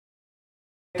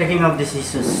Taking up these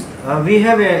issues, we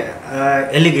have a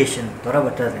allegation. थोड़ा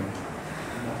बता दें.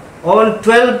 On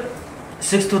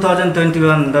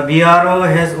 12/6/2021, the BRO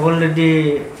has already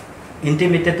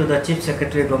intimated to the Chief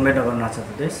Secretary Government of Arunachal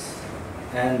Pradesh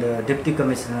and Deputy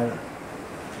Commissioner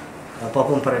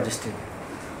Papumpara District,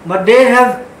 but they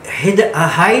have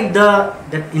hide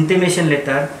that intimation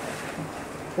letter.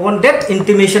 On that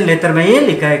intimation letter में ये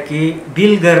लिखा है कि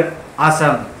बिलगर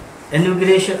Assam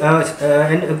inauguration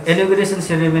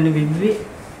ceremony will be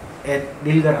at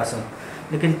बिलगर Assam,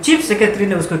 लेकिन chief secretary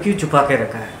ने उसको क्यों छुपा के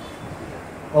रखा है?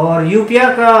 और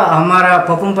यूपीआर का हमारा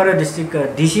पपुमपरा डिस्ट्रिक्ट का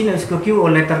डीसी ने उसको क्यों वो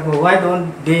लेटर को why don't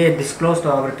they disclose to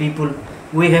our people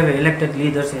we have elected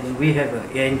leaders and we have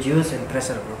NGOs and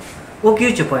pressure group, वो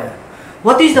क्यों छुपाया?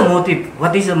 What is the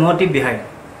motive behind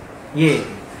ये?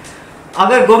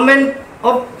 अगर गवर्नमेंट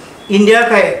ऑफ इंडिया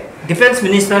का डिफेंस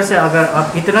मिनिस्टर से अगर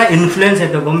आप इतना इन्फ्लुएंस है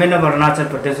तो गवर्नमेंट ऑफ अरुणाचल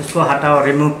प्रदेश उसको हटाओ,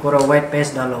 रिमूव करो, वाइट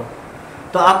पेस्ट डालो,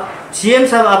 तो आप सीएम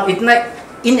साहब आप इतना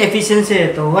इनएफिशिएंसी है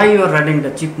तो why you are running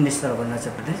the chief minister of Arunachal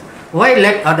Pradesh? Why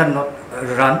let other not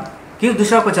run? क्यों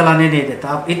दूसरा को चलाने नहीं देता?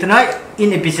 आप इतना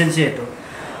इनएफिशिएंसी है तो.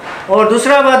 और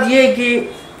दूसरा बात ये है कि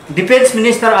डिफेंस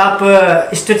मिनिस्टर आप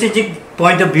स्ट्रेटेजिक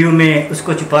पॉइंट ऑफ व्यू में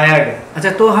उसको छुपाया गया.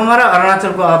 अच्छा, तो हमारा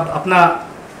अरुणाचल को आप अपना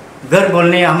घर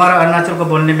बोलने, हमारा अरुणाचल को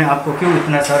बोलने में आपको क्यों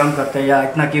इतना शर्म करते हैं या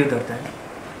इतना क्यों डरता है?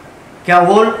 क्या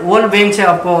वर्ल्ड बैंक से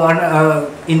आपको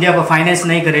इंडिया को फाइनेंस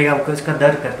नहीं करेगा, आपको इसका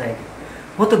डर करता है?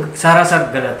 वो तो सारा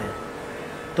गलत है.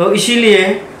 तो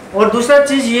इसीलिए, और दूसरा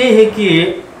चीज़ ये है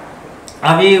कि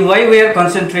अभी why we are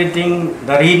concentrating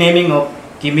the renaming of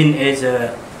Kimin as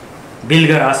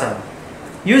बिलगर Assam.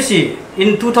 You see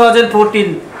in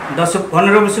 2014 the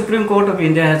Honorable Supreme Court of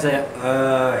India has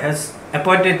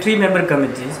appointed 3-member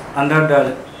committees under the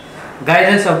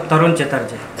guidance of तरुण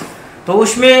चटर्जी. तो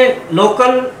उसमें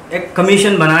लोकल एक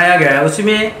कमीशन बनाया गया है.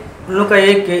 उसमें उन लोग का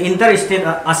एक इंटर स्टेट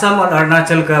असम और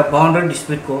अरुणाचल का बाउंड्री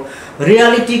डिस्प्यूट को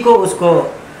रियलिटी को उसको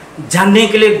जानने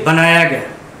के लिए बनाया गया.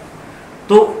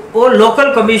 तो वो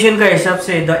लोकल कमीशन का हिसाब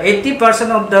से the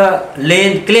 80% of the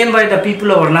land claim by the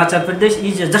people of Arunachal Pradesh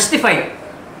is justified.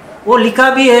 वो लिखा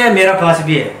भी है, मेरा पास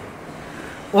भी है.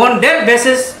 On that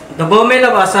basis the government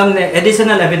of Assam ने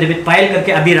एडिशनल एफिडेविट फाइल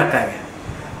करके अभी रखा है.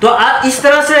 तो इस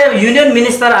तरह से यूनियन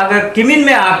मिनिस्टर अगर किमिन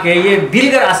में आके ये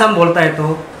बिलगर असम बोलता है तो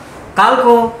कल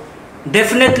को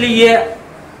डेफिनेटली ये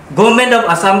गवर्नमेंट ऑफ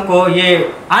असम को ये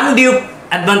अनड्यू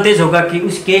एडवांटेज होगा कि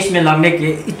उस केस में लगने के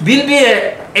it will be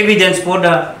evidence for the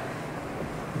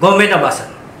government of Assam.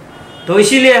 तो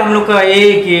इसीलिए हम लोग का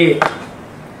ये कि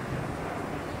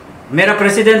मेरा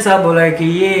प्रेसिडेंट साहब बोला है कि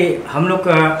ये हम लोग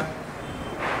का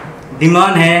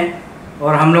डिमांड है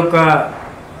और हम लोग का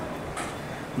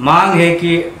मांग है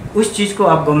कि उस चीज़ को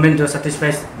आप गवर्नमेंट जो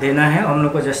सेटिस्फाई देना है, हम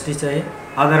लोग को जस्टिस चाहिए.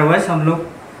 अदरवाइज हम लोग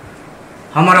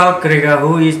हमर आउट करेगा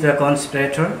who is the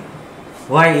conspirator,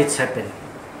 why it's happen.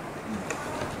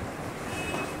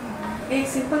 एक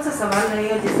सिंपल सा सवाल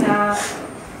रहेगा जिससे आप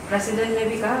प्रेसिडेंट ने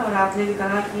भी कहा और आपने भी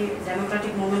कहा कि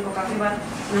डेमोक्रेटिक मूवमेंट को काफ़ी बार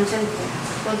मेंशन किया.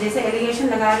 तो जैसे एलिगेशन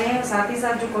लगा रहे हैं, साथ ही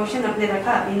साथ जो क्वेश्चन आपने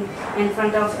रखा in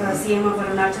front of CM of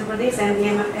Arunachal Pradesh and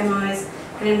MOS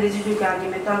Kiren Rijiju के आगे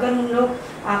में, तो अगर हम लोग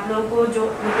आप लोगों को जो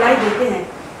रिप्लाई देते हैं,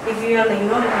 इफ़ यू आर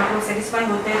आप लोग सेटिस्फाई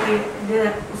होते हैं कि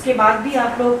उसके बाद भी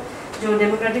आप लोग जो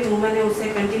डेमोक्रेटिक मूवमेंट है उससे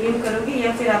कंटिन्यू करोगे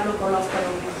या फिर आप लोग कॉल ऑफ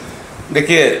करोगे?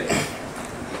 देखिए,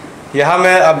 यहाँ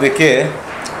में आप देखिए,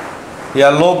 या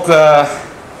लोग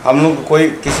हम लोग कोई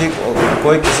किसी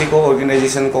को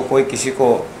ऑर्गेनाइजेशन को कोई किसी को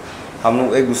हम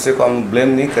लोग एक दूसरे को हम ब्लेम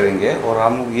नहीं करेंगे और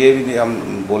हम लोग ये भी नहीं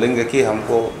हम बोलेंगे कि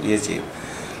हमको ये चाहिए.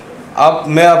 अब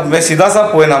मैं सीधा सा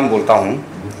पॉइंट हम बोलता हूँ.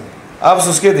 अब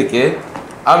उसके देखिए,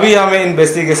 अभी हमें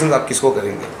इन्वेस्टिगेशन आप किसको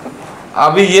करेंगे?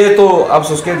 अभी ये तो अब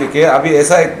उसके देखिए, अभी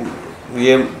ऐसा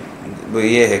ये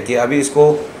है कि अभी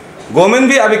इसको गवर्नमेंट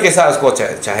भी अभी कैसा इसको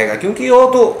चाहेगा, क्योंकि वो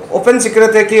तो ओपन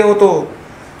सीक्रेट है कि वो तो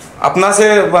अपना से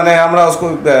मैंने हमारा उसको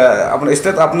अपना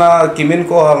स्टेट अपना किमिन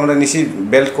को हमारे निशी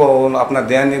बेल्ट को अपना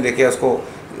ध्यान नहीं देके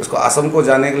उसको असम को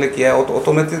जाने के लिए किया है. वो तो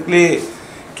ऑटोमेटिकली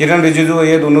किरेन रिजिजू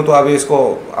ये दोनों तो अभी इसको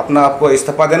अपना आपको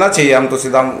इस्तीफा देना चाहिए. हम तो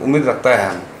सीधा उम्मीद रखता है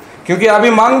हम, क्योंकि अभी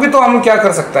मांग भी तो हम क्या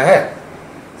कर सकता है,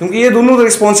 क्योंकि ये दोनों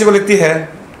रिस्पॉन्सिबिलिटी है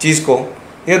चीज़ को,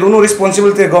 ये दोनों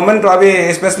रिस्पॉन्सिबिलिटी है गवर्नमेंट. तो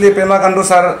अभी स्पेशली पेमा खांडू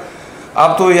सर,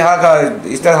 आप तो यहाँ का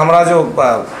स्टेट हमारा जो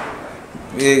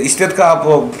स्टेट का आप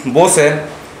बॉस है,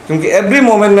 क्योंकि एवरी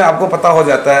मोमेंट में आपको पता हो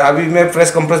जाता है. अभी मैं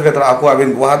प्रेस कॉन्फ्रेंस में था, आपको अभी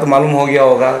वहाँ तो मालूम हो गया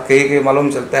होगा, कहीं मालूम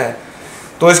चलता है.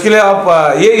 तो इसके लिए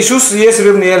आप ये इश्यूज ये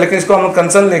सिर्फ नहीं है, लेकिन इसको हम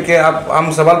कंसर्न लेके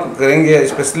हम सवाल करेंगे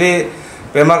स्पेशली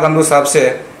पेमा खांडू साहब से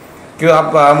कि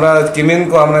आप हमारा किमिन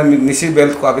को हमारा निशी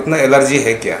बेल्ट को आप इतना एलर्जी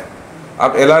है क्या?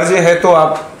 आप एलर्जी है तो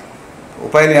आप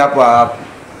उपाय नहीं, आप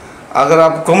अगर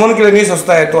आप कॉमन के लिए नहीं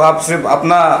सोचता है तो आप सिर्फ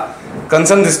अपना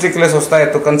कंसर्न डिस्ट्रिक्ट के लिए सोचता है,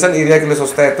 तो कंसर्न एरिया के लिए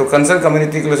सोचता है, तो कंसर्न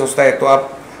कम्युनिटी के लिए सोचता है, तो आप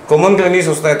कॉमन के लिए नहीं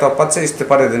सोचता है तो आप पद से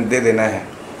इस्तीफा दे देना है।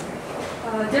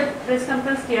 जब प्रेस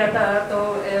कॉन्फ्रेंस किया था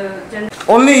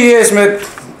तो ओनली ये इसमें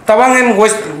तवांग एंड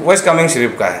वेस्ट कामेंग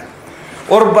शरीफ का है,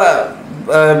 और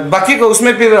बाकी को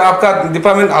उसमें फिर आपका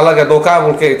डिपार्टमेंट अलग है, धोखा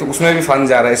बोल के, तो उसमें भी फंड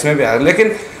जा रहा है, इसमें भी आ रहा है।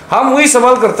 लेकिन हम वही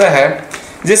सवाल करते हैं,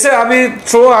 जैसे अभी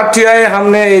थ्रो RTI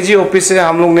हमने AG ऑफिस से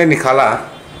हम लोग ने निकाला,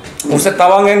 उसे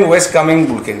तवांग एंड वेस्ट कामेंग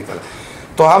बोल के निकाला,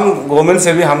 तो हम गवर्नमेंट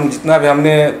से भी हम जितना भी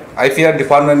हमने IPR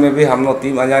डिपार्टमेंट में भी हम लोग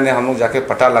टीम ANYA ने हम लोग जाके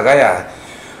पता लगाया है।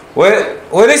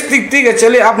 वो ठीक है,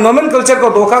 चलिए आप नोमेनकल्चर को,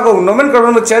 धोखा को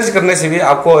नोमेनकल्चर में चेंज करने से भी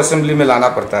आपको असेंबली में लाना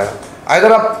पड़ता है,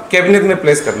 अगर आप कैबिनेट में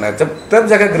प्लेस करना है, जब तब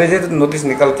जाकर ग्रेजुएट नोटिस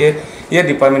निकल के ये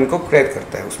डिपार्टमेंट को क्रिएट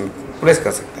करता है, उसमें प्लेस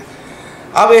कर सकते हैं।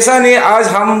 अब ऐसा नहीं आज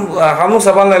हम लोग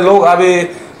सवाल लोग अभी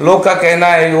लोग का कहना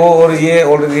है वो और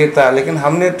ये था, लेकिन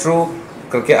हमने ट्रू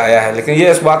करके आया है। लेकिन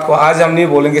ये इस बात को आज हम नहीं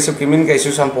बोलेंगे, सिर्फ किमिन का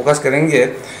इश्यूज हम फोकस करेंगे।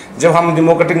 जब हम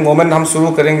डेमोक्रेटिक मूवमेंट हम शुरू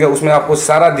करेंगे, उसमें आपको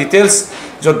सारा डिटेल्स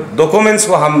जो डॉक्यूमेंट्स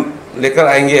को हम लेकर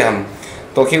आएंगे हम,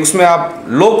 तो कि उसमें आप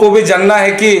लोग को भी जानना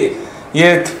है कि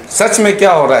ये सच में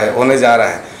क्या हो रहा है, होने जा रहा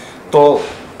है, तो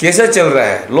कैसे चल रहा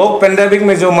है, लोग पेंडेमिक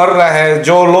में जो मर रहा है,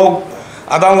 जो लोग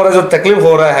आधा उम्र जो तकलीफ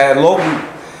हो रहा है, लोग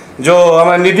जो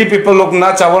हमारे निडी पीपल लोग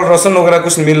ना चावल राशन वगैरह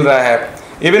कुछ मिल रहा है,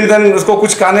 इवन देन उसको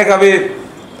कुछ खाने का भी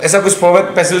ऐसा कुछ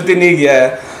प्रोवाइड फैसिलिटी नहीं किया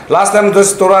है। लास्ट टाइम जो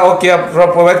थोड़ा वो किया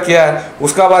प्रोवाइड किया है,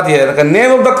 उसका बात यह है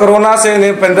नेम ऑफ द कोरोना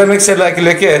से पेंडेमिक से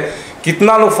लेके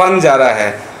कितना लोग फंड जा रहा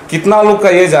है, कितना लोग का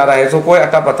ये जा रहा है, तो कोई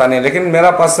अटा पता नहीं। लेकिन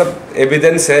मेरा पास सब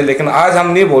एविडेंस है, लेकिन आज हम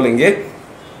नहीं बोलेंगे।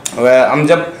 हम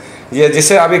जब ये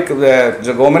जैसे अभी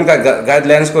जो गवर्नमेंट का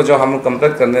गाइडलाइंस को जो हम लोग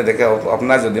कंप्लीट करने देखे,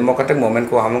 अपना जो डेमोक्रेटिक मूवमेंट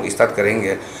को हम लोग स्टार्ट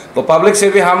करेंगे, तो पब्लिक से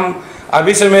भी हम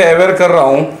अभी से मैं अवेयर कर रहा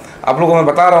हूँ, आप लोगों को मैं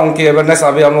बता रहा हूँ कि अवेयरनेस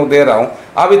अभी हम लोग दे रहा हूँ।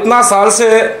 अब इतना साल से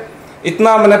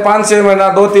इतना मैंने 5-6 महीना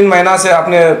 2-3 महीना से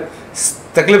आपने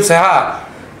तकलीफ सहा,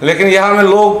 लेकिन यहाँ में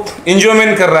लोग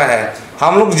इंजॉयमेंट कर रहा है।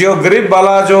 हम लोग जो गरीब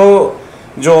वाला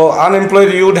जो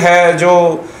अनएम्प्लॉयड यूथ है,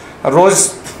 जो रोज़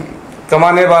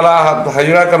कमाने वाला,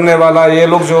 हजरा करने वाला, ये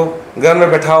लोग जो घर में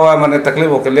बैठा हुआ है मैंने तकलीफ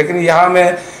होकर, लेकिन यहाँ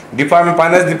में डिपार्टमेंट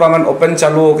फाइनेंस डिपार्टमेंट ओपन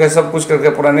चालू होकर सब कुछ करके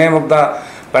पूरा नेम ऑफ द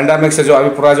पेंडेमिक से जो अभी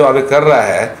पूरा जो अभी कर रहा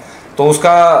है, तो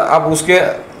उसका अब उसके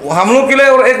हम लोग के लिए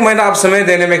और 1 महीना आप समय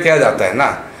देने में क्या जाता है ना,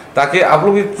 ताकि आप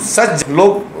लोग भी सच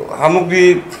लोग हम लोग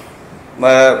भी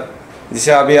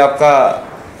जैसे अभी आपका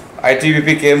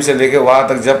ITBP कैम्प से लेके वहाँ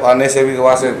तक जब आने से भी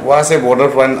वहाँ से बॉर्डर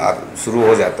पॉइंट शुरू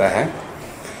हो जाता है,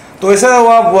 तो ऐसा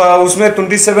हुआ उसमें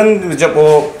 27 जब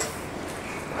वो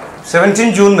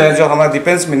 17 जून में जो हमारा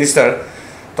डिफेंस मिनिस्टर,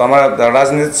 तो हमारा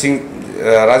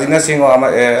राजनाथ सिंह और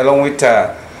हमारे अलॉन्ग विथ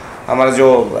हमारा जो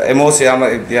MO से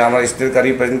हमारा स्टेट का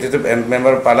रिप्रेजेंटेटिव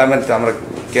मेंबर पार्लियामेंट हमारा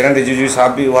किरण रिजिजू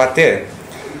साहब भी वहाँ थे,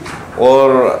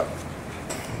 और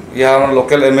यहाँ हमारा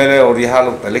लोकल MLA और यहाँ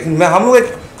लोग था। लेकिन हम लोग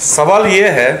एक सवाल ये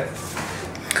है,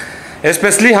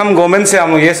 स्पेशली हम गवर्नमेंट से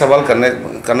हम ये सवाल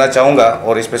करना चाहूँगा,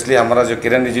 और स्पेशली हमारा जो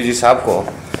किरण रिजिजू साहब को,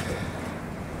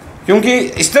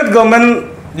 क्योंकि स्टेट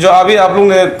गवर्नमेंट जो अभी आप लोग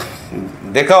ने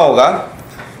देखा होगा,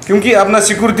 क्योंकि अपना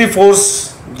सिक्योरिटी फोर्स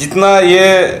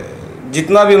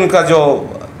जितना भी उनका जो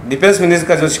डिफेंस मिनिस्टर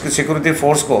का जो सिक्योरिटी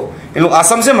फोर्स को इन लोग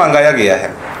असम से मंगाया गया है।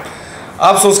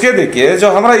 आप सोच के देखिए, जो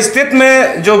हमारा स्टेट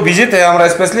में जो विजिट है हमारा,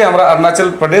 स्पेशली हमारा अरुणाचल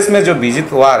प्रदेश में जो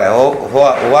विजिट हुआ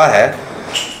है,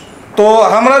 तो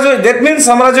हमारा जो डेट मीन्स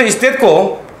हमारा जो स्टेट को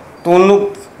तो उन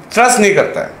लोग ट्रस्ट नहीं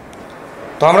करता है।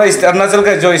 तो हमारा अरुणाचल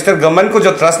का जो स्टेट गवर्नमेंट को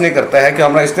जो ट्रस्ट नहीं करता है कि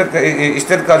हमारा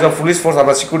स्टेट का जो पुलिस फोर्स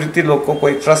हमारा सिक्योरिटी लोग को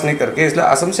कोई ट्रस्ट नहीं करके, इसलिए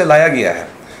असम से लाया गया है।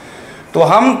 तो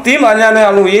हम टीम ANYA ने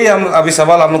हम अभी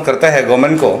सवाल हम लोग करते हैं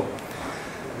गवर्नमेंट को,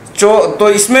 तो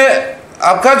इसमें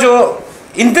आपका जो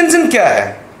इंटेंशन क्या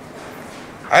है?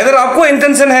 अगर आपको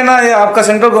इंटेंशन है ना, या आपका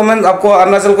सेंट्रल गवर्नमेंट आपको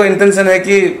अरुणाचल को इंटेंशन है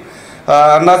कि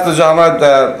अरुणाचल जो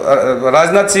हमारा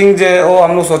राजनाथ सिंह जो वो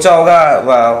हम लोग सोचा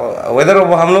होगा वेदर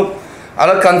वो हम लोग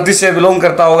अलग कंट्री से बिलोंग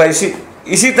करता होगा,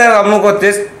 इसी तरह हम लोग को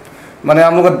टेस्ट माने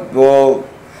हम लोग को वो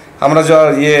हमारा जो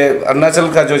ये अरुणाचल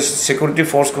का जो सिक्योरिटी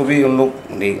फोर्स को भी उन लोग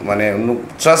नहीं माने उन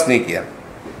लोग ट्रस्ट नहीं किया।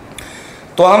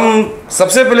 तो हम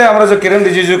सबसे पहले हमारा जो किरण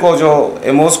रिजिजू को जो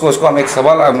MOs को उसको हम एक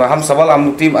सवाल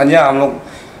हम टीम ANYA हम लोग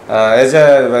एज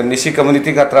ए निशी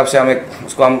कम्युनिटी का तरफ से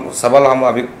हम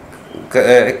अभी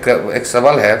एक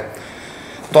सवाल है।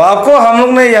 तो आपको हम लोग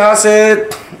ने यहाँ से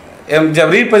जब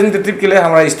रिप्रेजेंटेटिव के लिए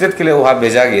हमारा स्टेट के लिए वहाँ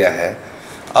भेजा गया है,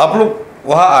 आप लोग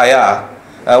वहाँ आया,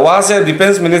 वहाँ से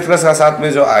डिफेंस मिनिस्टर के साथ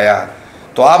में जो आया,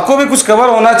 तो आपको भी कुछ कवर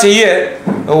होना चाहिए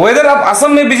वेदर आप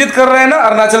असम में विजिट कर रहे हैं ना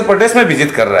अरुणाचल प्रदेश में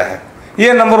विजिट कर रहे हैं।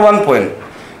 ये नंबर 1 पॉइंट,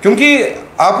 क्योंकि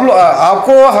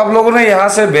आपको हम लोगों ने यहाँ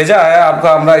से भेजा है,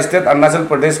 आपका हमारा स्टेट अरुणाचल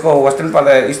प्रदेश को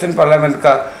ईस्टर्न पार्लियामेंट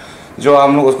का जो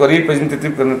हम लोग उसको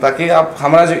रिप्रेजेंटेटिव करने, ताकि आप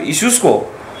हमारा जो इश्यूज़ को,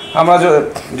 हमारा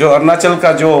जो अरुणाचल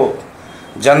का जो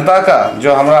जनता का,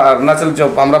 जो हमारा अरुणाचल जो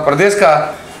हमारा प्रदेश का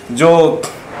जो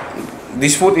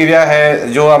डिस्प्यूट एरिया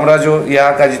है, जो हमारा जो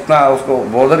यहाँ का जितना उसको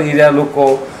बॉर्डर एरिया लोग को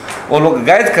वो लोग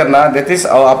गाइड करना, दैट इज़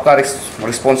आपका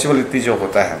रिस्पॉन्सिबिलिटी जो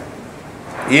होता है।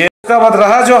 ये उसका बाद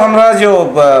रहा जो हमारा जो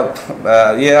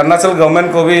ये अरुणाचल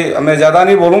गवर्नमेंट को भी मैं ज़्यादा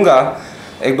नहीं बोलूँगा,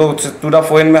 एक दो टू द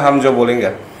पॉइंट में हम जो बोलेंगे।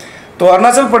 तो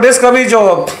अरुणाचल प्रदेश का भी जो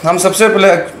हम सबसे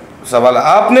पहले सवाल है,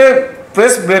 आपने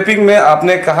प्रेस ब्रीफिंग में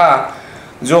आपने कहा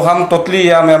जो हम टोटली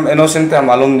या मैम इनोसेंट है,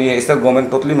 मालूम नहीं है, इस तरह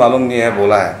गवर्नमेंट टोटली मालूम नहीं है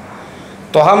बोला है।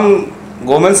 तो हम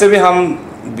गवर्नमेंट से भी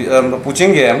हम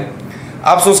पूछेंगे,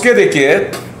 आप सोच के देखिए,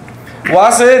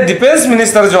 वहाँ से डिफेंस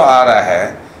मिनिस्टर जो आ रहा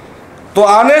है, तो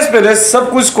आने से पहले सब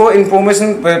कुछ को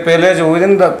इन्फॉर्मेशन पहले जो विद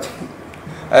इन द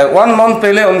 1 मंथ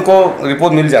पहले उनको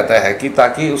रिपोर्ट मिल जाता है, कि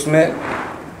ताकि उसमें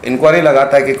इंक्वायरी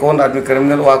लगाता है कि कौन आदमी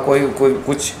क्रिमिनल हुआ, कोई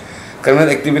कुछ क्रिमिनल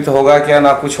एक्टिविटी होगा क्या,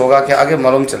 ना कुछ होगा क्या, आगे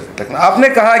मालूम चलता। लेकिन आपने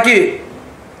कहा कि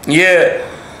ये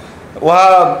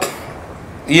वहाँ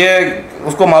ये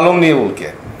उसको मालूम नहीं बोल के,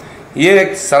 ये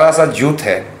एक सरासर झूठ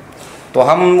है। तो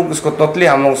हम उसको टोटली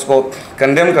हम लोग उसको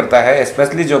कंडेम करता है,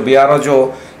 स्पेशली जो BRO जो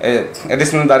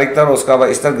एडिशनल डायरेक्टर, उसका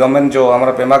स्टेट गवर्नमेंट जो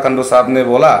हमारा पेमा खांडू साहब ने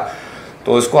बोला,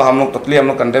 तो इसको हम लोग टोटली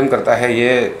कंडेम करता है,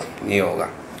 ये नहीं होगा।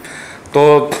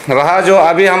 तो रहा जो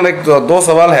अभी हम एक दो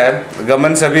सवाल है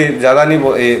गवर्नमेंट से भी ज़्यादा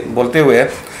नहीं बोलते हुए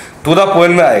टू द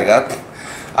पॉइंट में आएगा।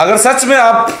 अगर सच में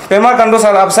आप पेमा खांडू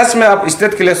साहब, आप सच में आप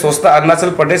स्टेट के लिए सोचता, अरुणाचल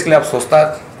प्रदेश के लिए आप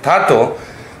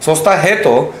सोचता है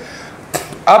तो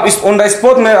आप इस ऑन द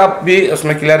स्पॉट में आप भी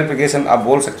उसमें क्लैरिफिकेशन आप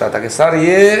बोल सकता था कि सर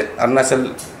ये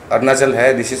अरुणाचल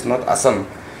है, this is not Assam,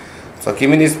 so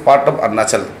Kimin is part of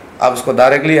Arunachal. आप उसको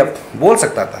डायरेक्टली आप बोल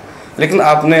सकता था, लेकिन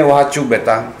आपने वहाँ चुप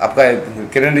बैठा, आपका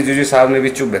किरण रिजिजू साहब ने भी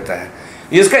चुप बैठा है।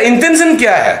 इसका इंटेंशन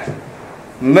क्या है?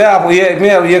 मैं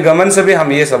ये गवर्नमेंट से भी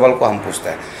हम ये सवाल को हम पूछते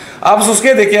हैं। आप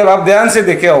उसके देखिए, आप ध्यान से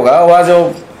देखे होगा, वहाँ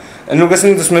जो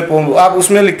एनुकेशन उसमें आप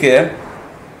उसमें लिखे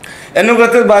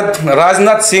एनुग्रेटेड बाय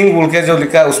राजनाथ सिंह बोल के जो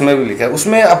लिखा है, उसमें भी लिखा है,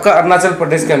 उसमें आपका अरुणाचल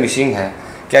प्रदेश का मिसिंग है।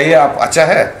 क्या ये आप अच्छा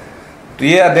है? तो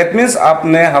ये दैट मीन्स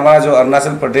आपने हमारा जो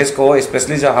अरुणाचल प्रदेश को,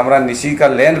 स्पेशली जो हमारा निशी का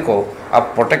लैंड को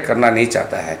आप प्रोटेक्ट करना नहीं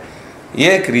चाहता है,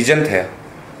 ये एक रीजन है।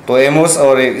 तो एमओस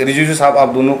और रिजिजू साहब, आप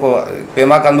दोनों को,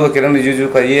 पेमा खांडू और किरण रिजिजू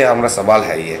का ये हमारा सवाल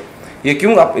है, ये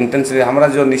क्यों आप इंटेंशनली हमारा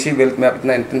जो निशी बेल्ट में आप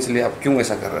इतना इंटेंशनली आप क्यों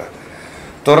ऐसा कर रहे हैं?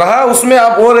 तो रहा उसमें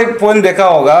आप और एक पॉइंट देखा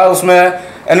होगा,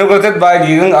 उसमें इनॉग्रेटेड बाय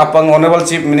गिगंग अपंग ऑनरेबल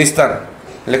चीफ मिनिस्टर,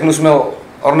 लेकिन उसमें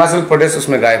अरुणाचल प्रदेश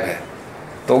उसमें गायब है।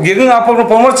 तो गिगंग अपंग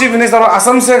फॉर्मर चीफ मिनिस्टर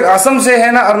असम से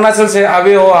है ना अरुणाचल से,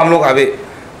 अभी वो हम लोग अभी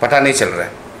पता नहीं चल रहा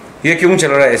है, ये क्यों चल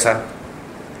रहा है ऐसा?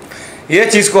 ये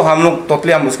चीज़ को हम लोग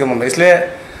टोटली हम उसके मन, इसलिए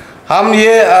हम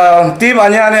ये टीम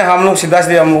अन्या ने हम लोग सीधा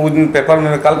हम पेपर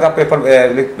में, कल का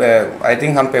पेपर आई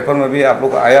थिंक हम पेपर में भी आप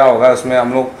लोग आया होगा, उसमें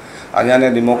हम लोग अन्या ने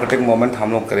डेमोक्रेटिक मूवमेंट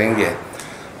हम लोग करेंगे,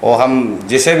 और हम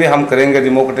जैसे भी हम करेंगे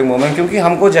डेमोक्रेटिक मूवमेंट, क्योंकि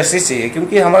हमको जस्टिस चाहिए,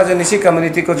 क्योंकि हमारा जो निशी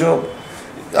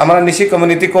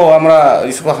कम्युनिटी को हमारा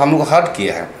इसको हम लोग हर्ट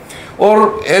किया है।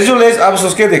 और एज वेल एज आप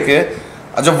उसके देखिए,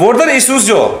 जो बॉर्डर इश्यूज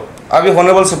जो अभी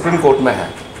ऑनरेबल सुप्रीम कोर्ट में है,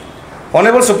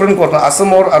 ऑनरेबल सुप्रीम कोर्ट में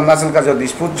असम और अरुणाचल का जो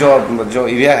डिस्प्यूट जो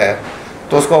एरिया है,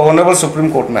 तो उसको ऑनरेबल सुप्रीम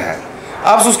कोर्ट में है।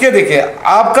 आप उसके देखिए,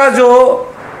 आपका जो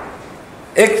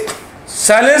एक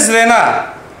साइलेंस रहना,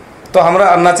 तो हमारा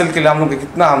अरुणाचल के लिए हम लोग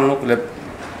कितना हम लोग के लिए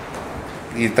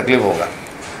ये तकलीफ होगा।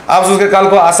 आप उसके कल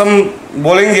को असम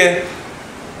बोलेंगे,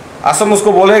 असम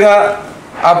उसको बोलेगा,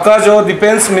 आपका जो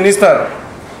defence minister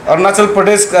Arunachal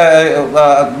Pradesh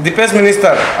defence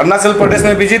minister Arunachal Pradesh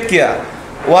में विजिट किया,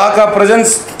 वहाँ का present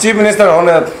chief minister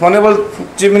honourable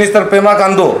chief minister Pema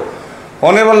Khandu,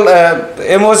 honourable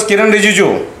MOS किरण रिजिजू,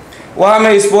 वहाँ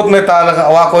में स्पोर्ट में था,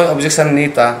 वहाँ कोई ऑब्जेक्शन नहीं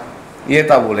था, ये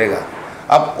था बोलेगा।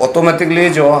 अब ऑटोमेटिकली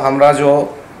जो हमारा जो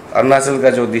अरुणाचल का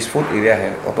जो डिस्प्यूट एरिया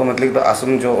है, ऑटोमेटिकली तो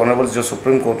असम जो ऑनरेबल जो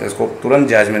सुप्रीम कोर्ट है, इसको तुरंत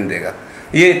जजमेंट देगा।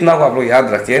 ये इतना को आप लोग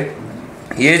याद रखिए,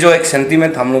 ये जो एक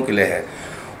सेंटीमेंट हम लोग के लिए है।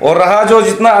 और रहा जो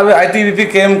जितना अभी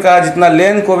ITBP कैम्प का जितना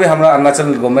लैंड को भी हमारा अरुणाचल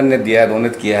गवर्नमेंट ने दिया है,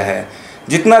 डोनेट किया है,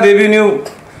 जितना revenue,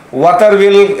 water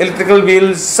bill, electrical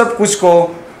bill, सब कुछ को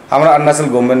हमारा अरुणाचल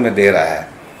गवर्नमेंट में दे रहा है।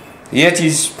 ये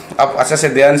चीज़ आप अच्छा से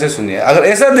ध्यान से सुनिए। अगर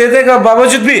ऐसा देने का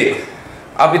बावजूद भी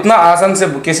आप इतना आसान से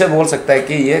कैसे बोल सकता है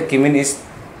कि ये किमिन इस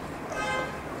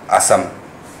असम,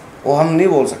 वो हम नहीं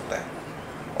बोल सकते हैं।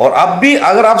 और अब भी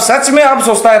अगर आप सच में आप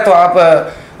सोचता है, तो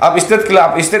आप स्टेट के लिए,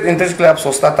 आप स्टेट इंटरेस्ट के लिए आप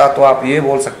सोचता था, तो आप ये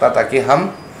बोल सकता था कि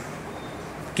हम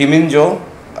किमिन जो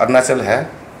अरुणाचल है,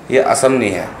 ये असम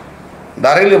नहीं है,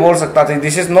 डायरेक्टली बोल सकता था,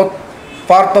 this is not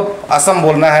part of Assam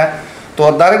बोलना है,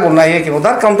 तो डायरेक्ट बोलना ये कि वो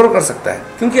डायरेक्ट कंट्रोल कर सकता है,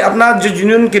 क्योंकि अपना जो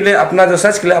जुनून के लिए, अपना जो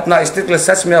सच के लिए, अपना स्टेट के लिए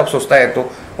सच में आप सोचता है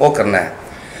तो वो करना है।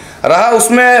 रहा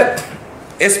उसमें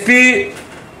एसपी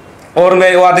और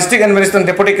मैं वहाँ district administration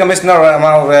deputy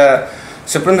commissioner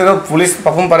superintendent of police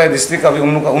पपुम पारे डिस्ट्रिक्ट का भी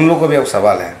उन लोग को भी अब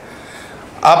सवाल है।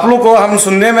 आप लोग को हम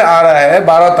सुनने में आ रहा है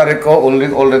 12 तारीख को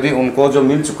ऑलरेडी उनको जो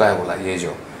मिल चुका है बोला ये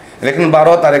जो, लेकिन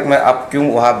 12 तारीख में आप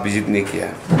क्यों वहाँ विजिट नहीं किया,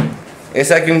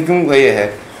 ऐसा क्यों ये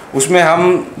है? उसमें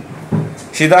हम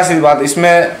सीधा सी बात,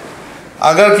 इसमें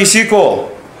अगर किसी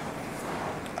को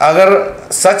अगर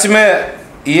सच में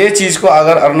ये चीज़ को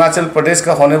अगर अरुणाचल प्रदेश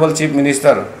का ऑनरेबल चीफ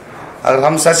मिनिस्टर अगर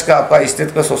हम सच का आपका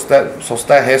स्टेट को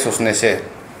सोचता है सोचने से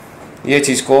ये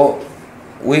चीज़ को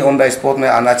वही ऑन द स्पॉट में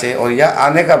आना चाहिए, और यह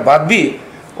आने का बाद भी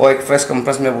वो एक प्रेस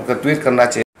कॉन्फ्रेंस में बोलकर ट्वीट करना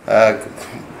चाहिए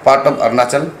part of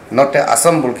Arunachal not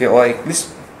Assam बोल के, और एक प्लीज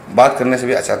बात करने से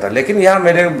भी अच्छा था। लेकिन यहाँ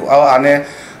मेरे आने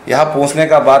यहाँ पहुँचने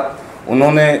का बाद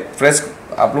उन्होंने प्रेस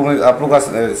आप लोग का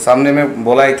सामने में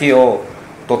बोला है कि वो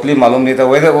टोटली मालूम नहीं था।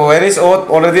 वेर इज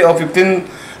ऑलरेडी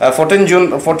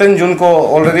 14 जून को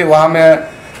ऑलरेडी वहाँ में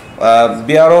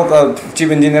BRO का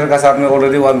चीफ इंजीनियर का साथ में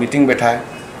ऑलरेडी वहाँ मीटिंग बैठा है,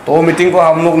 तो वो मीटिंग को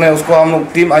हम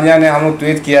लोग टीम ANYA ने हम लोग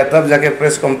ट्वीट किया, तब जाके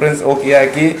प्रेस कॉन्फ्रेंस वो किया है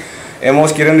कि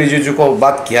एमओस किरण रिजिजू को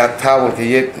बात किया था बोल के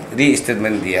ये री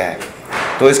स्टेटमेंट दिया है।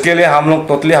 तो इसके लिए हम लोग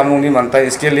टोटली हम लोग नहीं मानता है,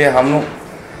 इसके लिए हम लोग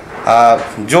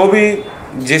जो भी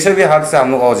जैसे भी हाथ से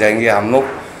हम लोग हो जाएंगे हम लोग।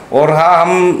 और हाँ,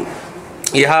 हम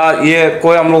यहाँ ये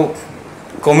कोई हम लोग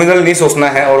कम्युनल नहीं सोचना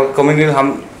है, और कम्युनल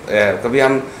हम कभी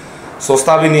हम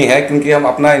सोचता भी नहीं है, क्योंकि हम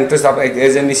अपना इंटरेस्ट आप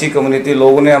एज ए निशी कम्युनिटी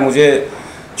लोगों ने मुझे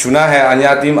चुना है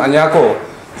ANYA टीम ANYA को,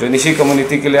 जो निशी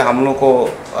कम्युनिटी के लिए हम लोग को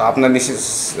अपना निशी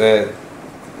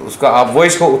उसका आप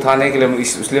वॉइस को उठाने के लिए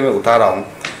इसलिए मैं उठा रहा हूँ।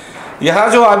 यहाँ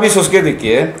जो अभी सोच के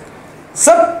देखिए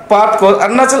सब पार्ट को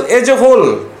Arunachal as a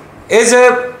whole, as a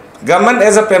government,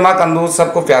 as a Pema कंदू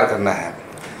सबको प्यार करना है।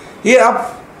 ये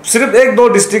आप सिर्फ 1-2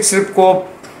 डिस्ट्रिक्ट सिर्फ को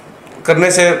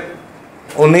करने से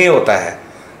वो नहीं होता है।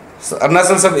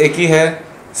 अरुणाचल सब एक ही है,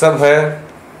 सब है,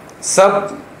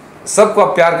 सबको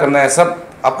आप प्यार करना है, सब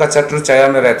आपका छत्र छाया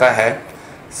में रहता है,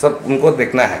 सब उनको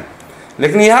देखना है।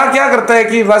 लेकिन यहाँ क्या करता है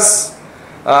कि बस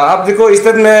आप देखो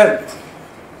स्टेट में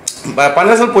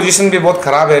फाइनेंशियल पोजीशन भी बहुत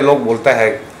ख़राब है, लोग बोलता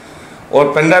है,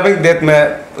 और पेंडेमिक डेट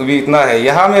में भी इतना है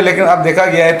यहाँ में। लेकिन अब देखा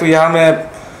गया है तो यहाँ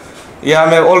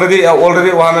में ऑलरेडी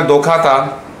वहाँ में धोखा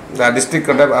था, डिस्ट्रिक्ट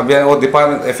अभियान और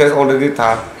डिपार्टमेंट अफेयर्स ऑलरेडी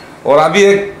था, और अभी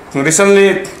एक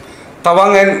recently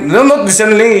Tawang and not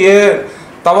recently ये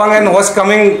तवांग एंड वॉज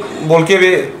कमिंग बोल के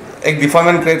भी एक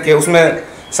डिपार्टमेंट क्रिएट किया, उसमें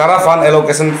सारा फंड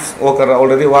एलोकेशन वो कर रहा है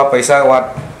ऑलरेडी, वहाँ पैसा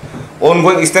वहाँ ऑन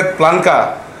गोइंग स्टेट प्लान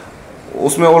का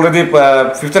उसमें ऑलरेडी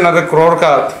 1500 करोड़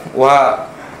का वहाँ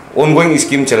ऑन गोइंग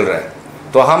स्कीम चल रहा है।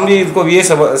 तो हम भी इनको ये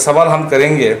सवाल हम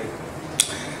करेंगे।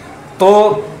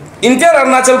 तो इंटर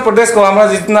अरुणाचल प्रदेश को हमारा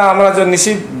जितना हमारा जो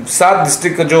निशी 7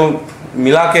 डिस्ट्रिक्ट जो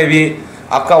मिला के भी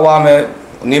आपका वहाँ में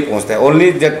नहीं पहुँचता है,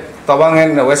 only Tawang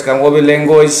and waste Kameng, वो भी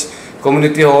लैंग्वेज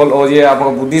कम्युनिटी हॉल, और ये आपका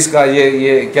बुद्धिस्ट का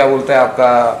ये क्या बोलता है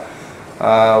आपका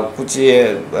कुछ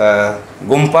ये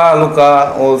गुम्पा लोग का,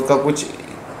 और उसका कुछ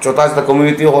छोटा सा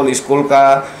कम्युनिटी हॉल स्कूल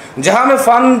का, जहाँ में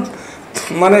फंड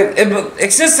माने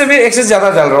एक्सेस से भी एक्सेस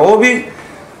ज़्यादा चल रहा है, वो भी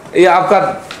ये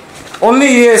आपका ओनली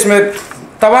ये इसमें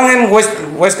तवांग एंड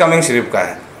वेस्ट कामेंग शरीफ का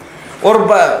है, और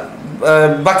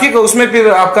बाकी को उसमें फिर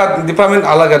आपका डिपार्टमेंट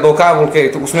अलग है, धोखा बोल के,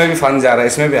 तो उसमें भी फंड जा रहा है,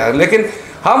 इसमें भी आ रहा है। लेकिन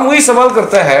हम वही सवाल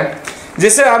करते हैं,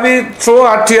 जैसे अभी थ्रू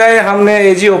RTI हमने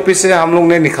AG ऑफिस से हम लोग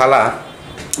ने निकाला,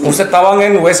 उसे तवांग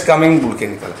एंड वेस्ट कामेंग बोल के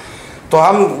निकाला, तो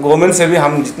हम गवर्नमेंट से भी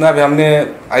हम जितना भी हमने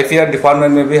IPR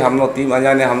डिपार्टमेंट में भी हम लोग टीम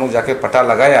ANYA ने हम लोग जाके पता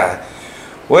लगाया है।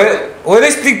 वो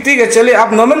ठीक है, चलिए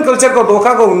आप नोमेनकल्चर को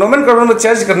धोखा को नोमेनकल्चर में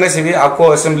चेंज करने से भी आपको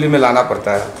असेंबली में लाना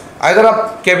पड़ता है, अगर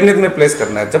आप कैबिनेट में प्लेस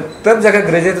करना है, जब तब जाकर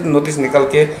ग्रेजुएट नोटिस निकल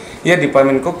के ये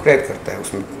डिपार्टमेंट को क्रिएट करता है,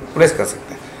 उसमें प्लेस कर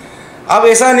सकते हैं। अब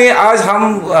ऐसा नहीं आज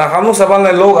हम लोग सवाल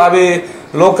है, लोग अभी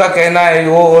लोग का कहना है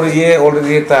वो और ये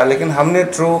ऑलरेडी था, लेकिन हमने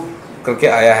थ्रू करके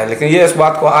आया है। लेकिन ये इस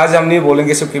बात को आज हम नहीं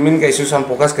बोलेंगे, सिर्फ किमिन का इश्यूज हम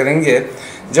फोकस करेंगे।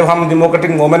 जब हम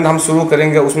डेमोक्रेटिक मूवमेंट हम शुरू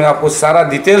करेंगे, उसमें आपको सारा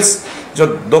डिटेल्स जो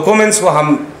डॉक्यूमेंट्स को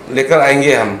हम लेकर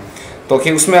आएंगे हम, तो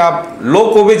कि उसमें आप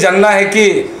लोग को भी जानना है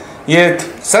कि ये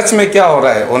सच में क्या हो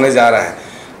रहा है, होने जा रहा है,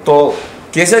 तो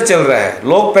कैसे चल रहा है,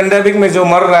 लोग पेंडेमिक में जो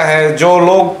मर रहा है, जो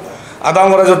लोग आधा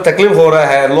मरा जो तकलीफ हो रहा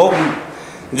है, लोग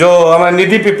जो हमारे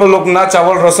निडी पीपल लोग ना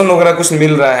चावल राशन वगैरह कुछ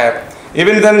मिल रहा है,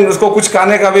 इवन देन उसको कुछ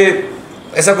खाने का भी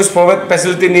ऐसा कुछ प्रोवाइड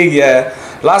फैसिलिटी नहीं किया है।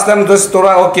 लास्ट टाइम तो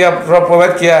थोड़ा वो किया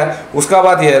प्रोवाइड किया है, उसका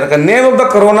बाद ये है नेम ऑफ द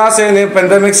कोरोना से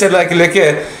पेंडेमिक से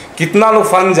लेके कितना लोग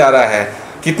फंड जा रहा है,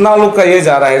 कितना लोग का ये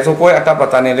जा रहा है, तो कोई अटा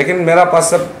पता नहीं। लेकिन मेरा पास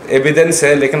सब एविडेंस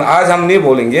है, लेकिन आज हम नहीं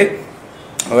बोलेंगे।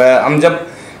 हम जब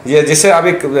ये जिससे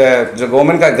अभी जो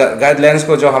गवर्नमेंट का गाइडलाइंस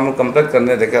को जो हम लोग कंप्लीट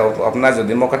करने देखे, तो अपना जो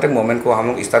डेमोक्रेटिक मूवमेंट को हम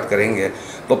लोग स्टार्ट करेंगे।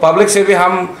 तो पब्लिक से भी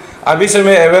हम अभी से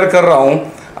मैं अवेयर कर रहा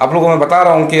हूँ, आप लोगों को मैं बता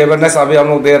रहा हूँ कि अवेयरनेस अभी हम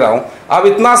लोग दे रहा हूँ। अब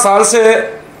इतना साल से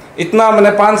इतना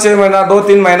मैंने 5-6 महीना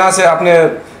 2-3 महीना से आपने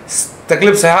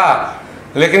तकलीफ सहा,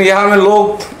 लेकिन यहाँ में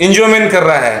लोग इंजॉयमेंट कर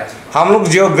रहा है। हम लोग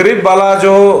जो गरीब वाला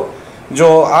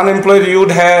जो अनएम्प्लॉयड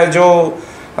यूथ है, जो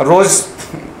रोज़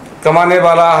कमाने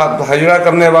वाला, हजरा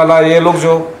करने वाला, ये लोग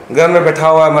जो घर में बैठा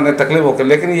हुआ है मैंने तकलीफ होकर,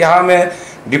 लेकिन यहाँ में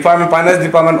डिपार्टमेंट फाइनेंस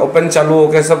डिपार्टमेंट ओपन चालू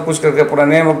होकर सब कुछ करके पूरा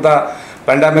नेम ऑफ द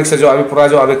पैंडेमिक से जो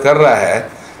अभी कर रहा है,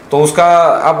 तो उसका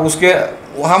अब उसके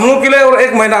हम लोग के लिए और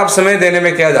 1 महीना आप समय देने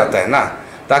में क्या जाता है ना,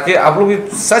 ताकि आप लोग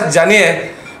सच जानिए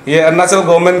ये अरुणाचल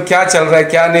गवर्नमेंट क्या चल रहा है,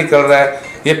 क्या नहीं कर रहा है,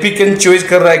 ये पिक एंड चॉइस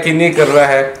कर रहा है कि नहीं कर रहा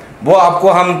है, वो आपको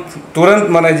हम तुरंत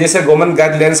माने जैसे गवर्नमेंट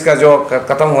गाइडलाइंस का जो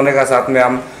ख़त्म होने का साथ में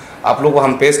हम आप लोग को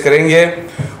हम पेश करेंगे।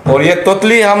 और ये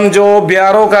टोटली हम जो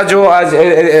BRO का जो आज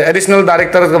एडिशनल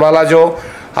डायरेक्टर वाला जो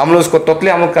हम लोग उसको टोटली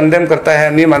हम लोग कंडेम करता है,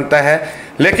 नहीं मानता है,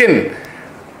 लेकिन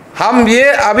हम ये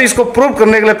अभी इसको प्रूव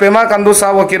करने के लिए पेमा खांडू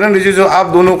साहब और किरण रिजिजू आप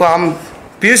दोनों को हम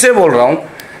फिर से बोल रहा हूँ।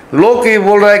 लोग ये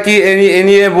बोल रहा है कि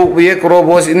ये करो,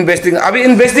 वो इन्वेस्टिंग, अभी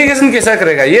इन्वेस्टिगेशन कैसा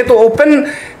करेगा? ये तो ओपन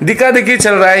दिखा दिखी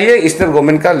चल रहा है। ये स्टेट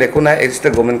गवर्नमेंट का लेकुन है,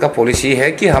 स्टेट गवर्नमेंट का पॉलिसी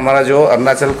है कि हमारा जो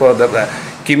अरुणाचल को,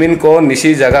 किमिन को,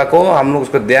 निशी जगह को हम लोग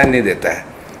उसको ध्यान नहीं देता है,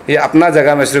 ये अपना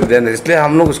जगह में सिर्फ ध्यान देता है। इसलिए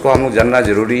हम लोग उसको हम लोग जानना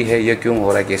जरूरी है, ये क्यों हो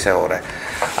रहा है, कैसा हो रहा है।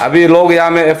 अभी लोग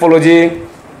यहाँ में एपोलॉजी,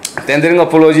 टेंडरिंग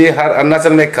अपोलॉजी हर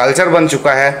अरुणाचल में कल्चर बन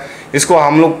चुका है, इसको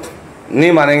हम लोग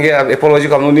नहीं मानेंगे। अब एपोलॉजी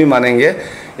को हम लोग नहीं मानेंगे,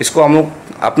 इसको हम लोग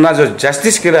अपना जो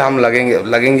जस्टिस के लिए हम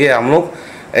लगेंगे हम लोग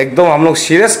एकदम, हम लोग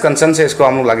सीरियस कंसर्न से इसको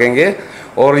हम लोग लगेंगे।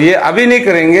 और ये अभी नहीं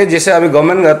करेंगे, जैसे अभी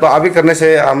गवर्नमेंट, तो अभी करने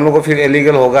से हम लोग को फिर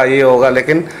इलीगल होगा, ये होगा,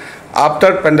 लेकिन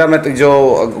आफ्टर पेंडेमिक जो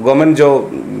गवर्नमेंट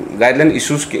जो गाइडलाइन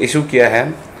इशू किया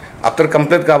है, आफ्टर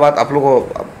कंप्लीट का बाद आप लोग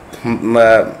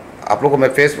को मैं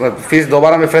फीस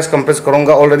दोबारा मैं फेस कंप्रेस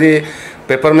करूँगा। ऑलरेडी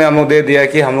पेपर में हम लोग दे दिया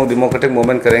कि हम लोग डेमोक्रेटिक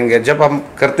मूवमेंट करेंगे। जब हम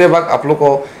करते वक्त आप लोग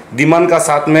को डिमांड का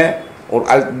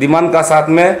साथ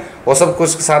में वो सब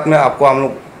कुछ के साथ में आपको हम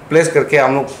लोग प्लेस करके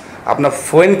हम लोग अपना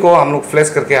फोन को हम लोग फ्लैश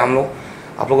करके हम लोग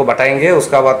आप लोग को बताएंगे।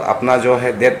 उसका बाद अपना जो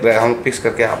है डेट हम फिक्स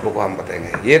करके आप लोग को हम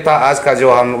बताएंगे। ये था आज का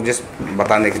जो हम लोग जिस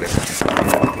बताने के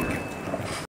लिए।